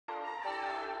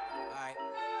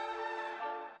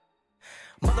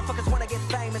Motherfuckers wanna get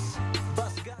famous.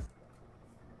 Bust guns.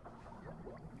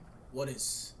 What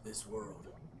is this world?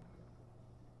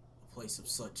 A place of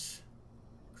such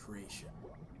creation.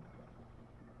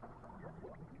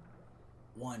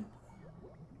 One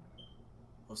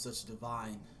of such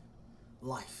divine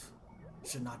life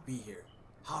should not be here.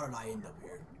 How did I end up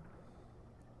here?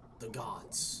 The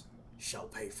gods shall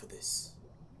pay for this.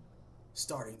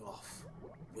 Starting off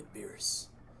with Beerus.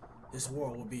 This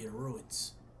world will be in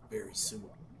ruins very soon.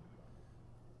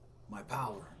 My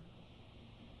power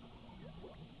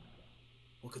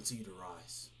will continue to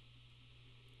rise.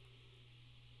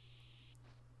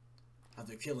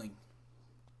 After killing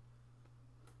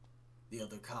the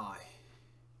other Kai,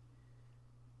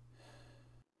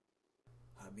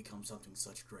 I've become something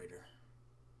such greater.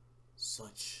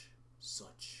 Such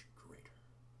greater.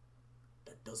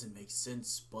 That doesn't make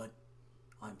sense, but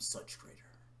I'm such greater.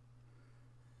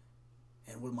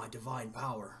 And with my divine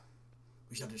power,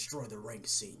 we shall destroy the rank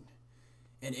scene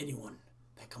and anyone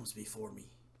that comes before me.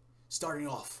 Starting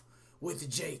off with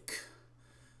Jake.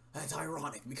 That's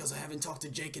ironic because I haven't talked to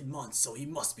Jake in months, so he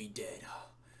must be dead.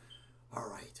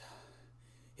 Alright.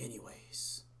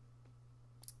 Anyways.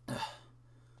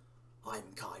 I'm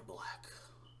Kai Black.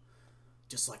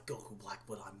 Just like Goku Black,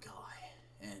 but I'm Kai.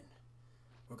 And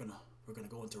we're gonna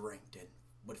go into ranked,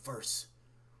 but first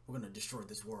we're gonna destroy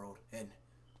this world, and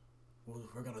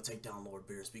we're gonna take down Lord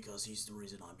Beerus because he's the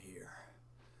reason I'm here.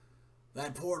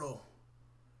 That portal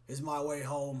is my way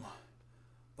home,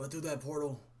 but through that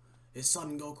portal is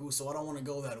Son Goku, so I don't want to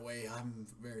go that way. I'm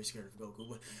very scared of Goku.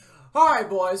 But alright,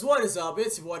 boys, what is up?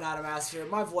 It's your boy Xenoverse.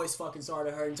 My voice fucking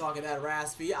started hurting talking that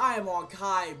raspy. I am on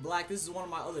Kai Black. This is one of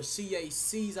my other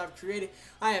CACs I've created.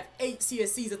 I have 8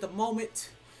 CSCs at the moment.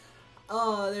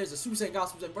 There's a Super Saiyan God,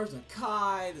 Super Saiyan version of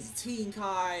Kai. There's a Teen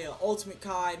Kai, Ultimate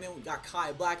Kai. And then we got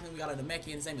Kai Black. And then we got a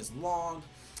Namekian. His name is Long.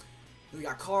 We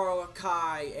got Kara,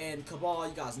 Kai, and Cabal.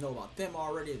 You guys know about them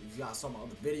already. If you guys saw my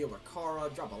other video with Kara,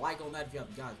 drop a like on that if you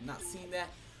guys have not seen that.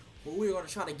 But we're going to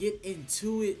try to get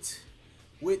into it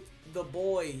with the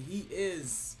boy. He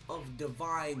is of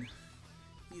divine.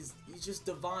 He's just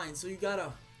divine. So you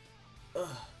gotta,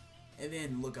 and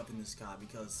then look up in the sky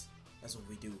because that's what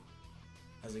we do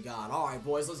as a god. Alright,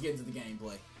 boys, let's get into the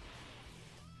gameplay.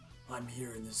 I'm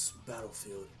here in this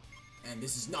battlefield, and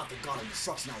this is not the god of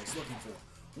destruction I was looking for.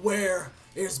 Where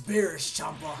is Beerus,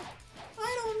 Champa?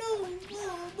 I don't know,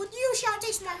 but you shall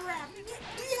taste my wrath.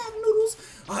 Do you have noodles?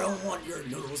 I don't want your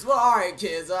noodles. Well, alright,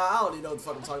 kids, I don't even know what the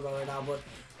fuck I'm talking about right now, but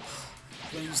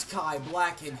I'm gonna use Kai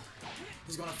Black, and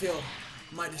he's gonna feel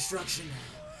my destruction.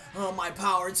 Oh, my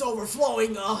power, it's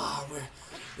overflowing.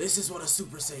 This is what a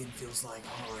Super Saiyan feels like.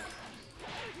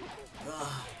 Alright.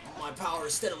 My power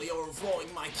is steadily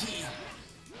overflowing, my ki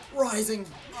rising.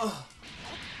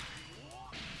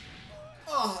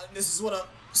 This is what a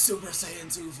Super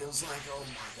Saiyan 2 feels like. Oh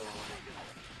my god.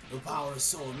 The power is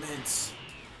so immense.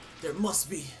 There must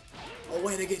be a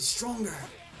way to get stronger.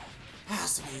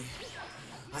 Has to be.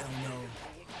 I don't know.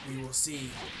 We will see.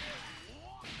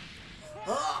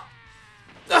 I've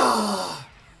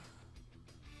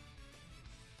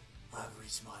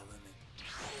reached my limit.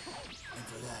 And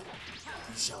for that,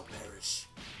 you shall perish.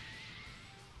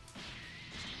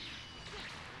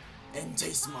 And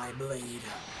taste my blade.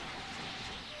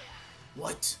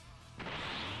 What?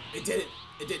 It didn't.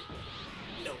 It did.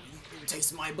 No, you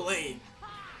taste my blade.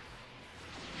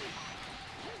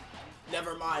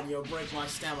 Never mind, you'll break my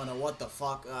stamina. What the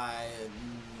fuck?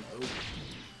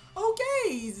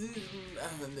 Okay.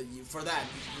 For that,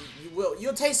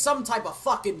 you'll taste some type of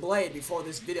fucking blade before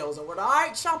this video is over.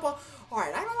 Alright, Champa.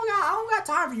 Alright, I don't got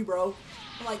time for you, bro.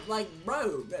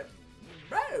 Bro,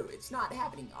 it's not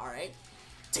happening. Alright.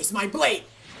 Taste my blade.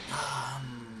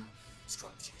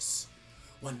 Scrumptious.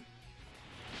 One.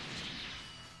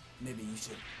 Maybe you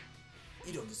should.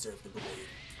 You don't deserve the blade.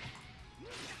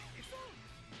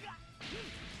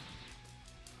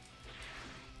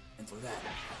 And for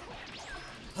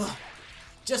that,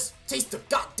 just taste the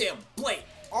goddamn blade.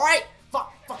 All right?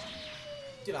 Fuck.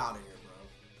 Get out of here,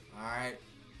 bro. All right.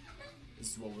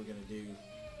 This is what we're gonna do.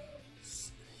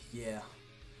 Yeah.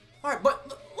 All right,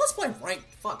 but let's play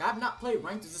ranked. Fuck, I've not played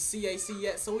ranked as a CAC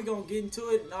yet, so we're gonna get into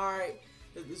it. And all right.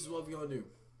 This is what we're gonna do.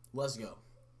 Let's go.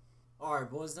 Alright,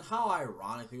 boys, now how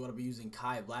ironically we're gonna be using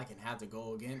Kai Black and have to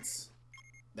go against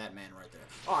that man right there.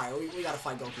 Alright, we gotta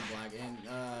fight Goku Black, and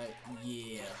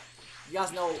yeah. You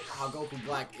guys know how Goku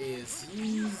Black is.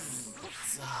 He's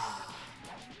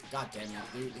god damn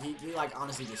it, dude. He like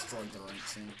honestly destroyed the rank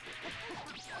scene.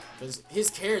 Because his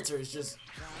character is just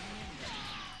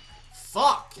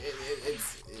fuck.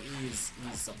 He's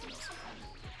something else.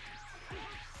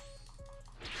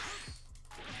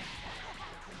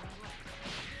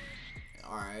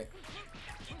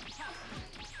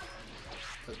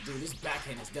 dude, this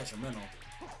backhand is detrimental.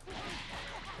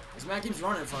 This man keeps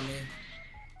running from me.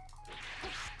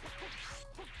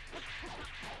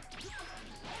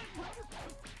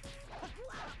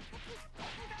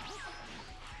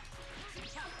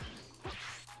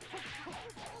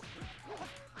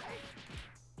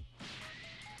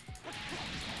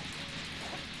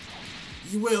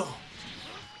 You will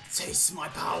taste my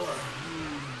power.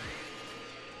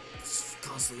 It's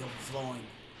constantly overflowing.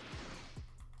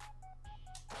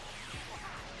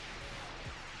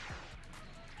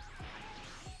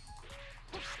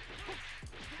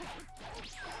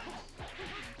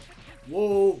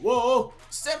 Whoa, whoa,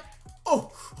 step.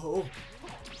 Oh, oh.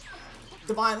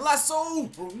 Divine lasso.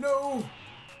 Oh no.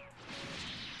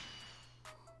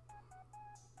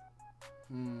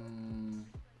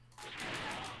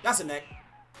 That's a neck.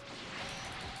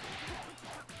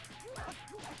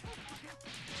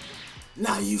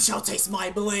 Now you shall taste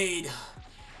my blade.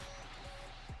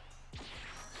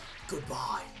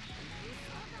 Goodbye.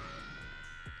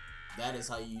 That is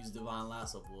how you use Divine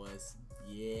Lasso, boys.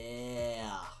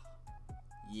 Yeah.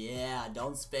 Yeah,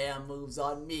 don't spam moves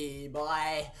on me,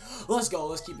 boy. Let's go,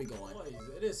 let's keep it going. Boys,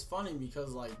 it is funny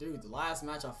because, like, dude, the last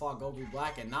match I fought Goku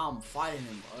Black and now I'm fighting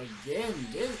him again.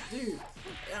 This dude,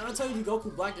 and I'll tell you,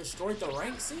 Goku Black destroyed the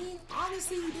rank scene?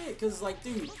 Honestly, he did, because, like,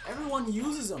 dude, everyone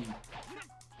uses him.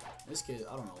 This kid,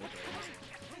 I don't know what that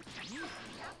is.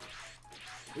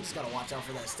 We just gotta watch out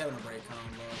for that stamina break combo.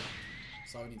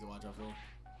 That's all we need to watch out for.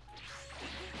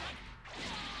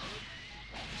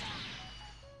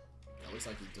 It looks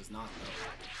like he does not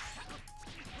know.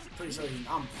 Pretty sure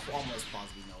I'm almost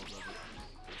positive he knows of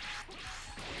it.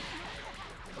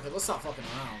 Okay, let's stop fucking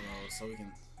around though, so we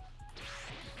can.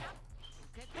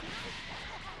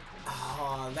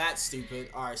 Oh, that's stupid.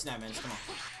 Alright, snap man, come on.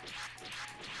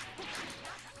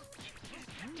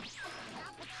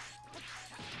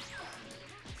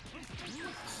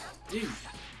 Dude.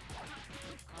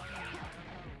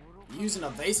 Using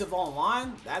evasive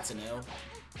online? That's an L.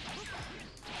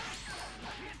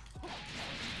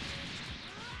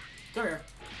 Come here.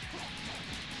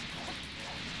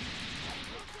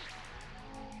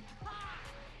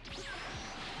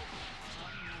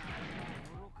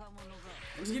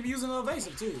 I'm just keep using the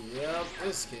evasive too. Yep,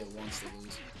 this kid wants to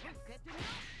lose.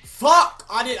 Fuck!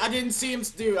 I didn't see him,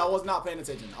 dude. I was not paying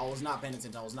attention. I was not paying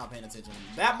attention. I was not paying attention.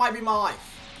 That might be my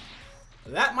life.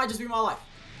 That might just be my life.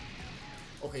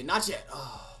 Okay, not yet.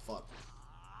 Oh, fuck.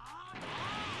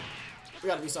 We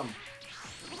gotta do something.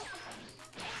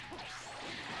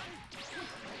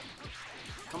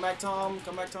 Come back, Tom.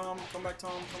 Come back, Tom. Come back,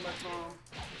 Tom. Come back, Tom.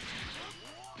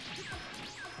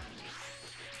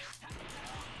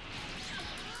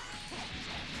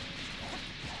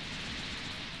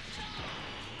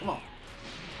 Come on.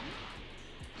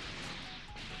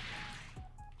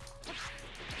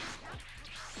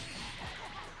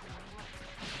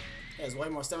 He has way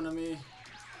more stamina than me.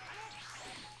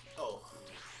 Oh.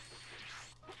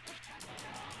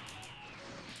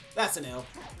 That's an L.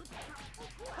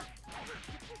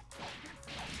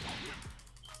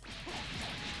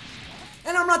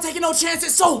 And I'm not taking no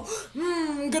chances, so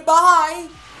goodbye.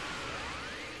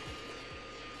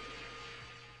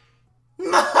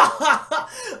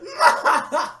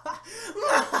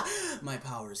 My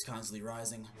power is constantly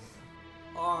rising.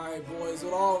 Alright, boys,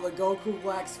 with all the Goku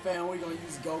Black's fan, we're gonna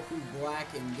use Goku Black,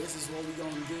 and this is what we're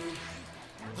gonna do.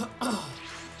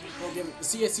 We'll give the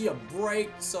CSC a break,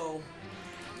 so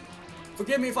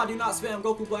forgive me if I do not spam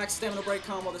Goku Black's stamina break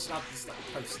combo. This is not this type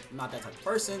of person, not that type of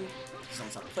person. Just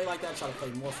don't try to play like that. Try to play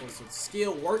more for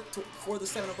skill work for the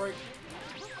stamina break.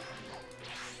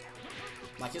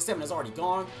 Like, his stamina's already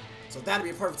gone, so that'd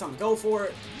be a perfect time to go for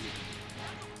it.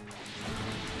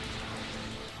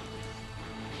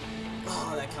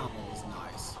 Oh, that combo was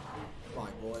nice.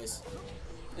 Right, boys.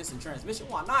 Instant transmission,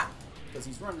 why not? Because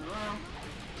he's running around.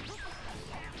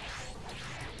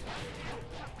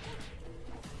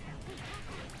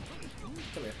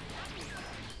 Come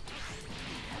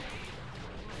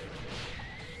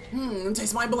here.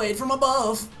 Taste my blade from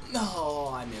above.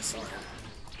 Oh, I missed. Sorry.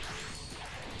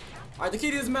 Alright, the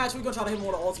key to this match, we're gonna try to hit him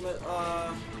with an ultimate.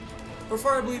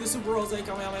 Preferably the Super Rose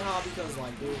Kamehameha, because,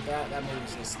 like, dude, that move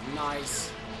is just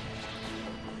nice.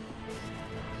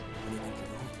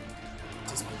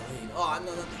 Taste my blade. Oh,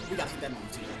 no, we gotta hit that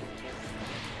move too.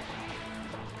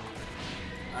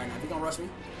 Alright, now, if you gonna rush me.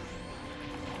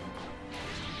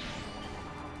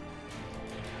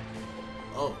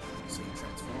 Oh, so you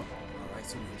transform. Alright,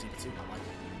 so you GP2. I like it.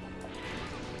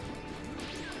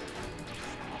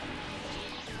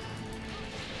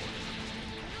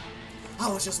 I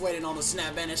was just waiting on the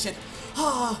snap vanish and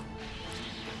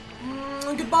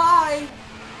goodbye.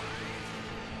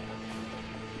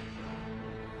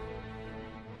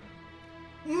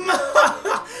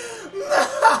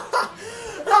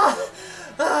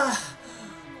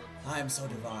 I am so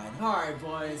divine. Alright,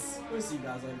 boys. We'll see you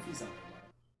guys later. Peace out.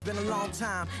 Been a long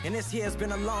time, and this here's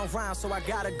been a long round, so I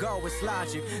gotta go. It's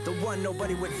logic, the one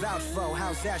nobody would vouch for.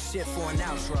 How's that shit for an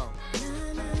outro?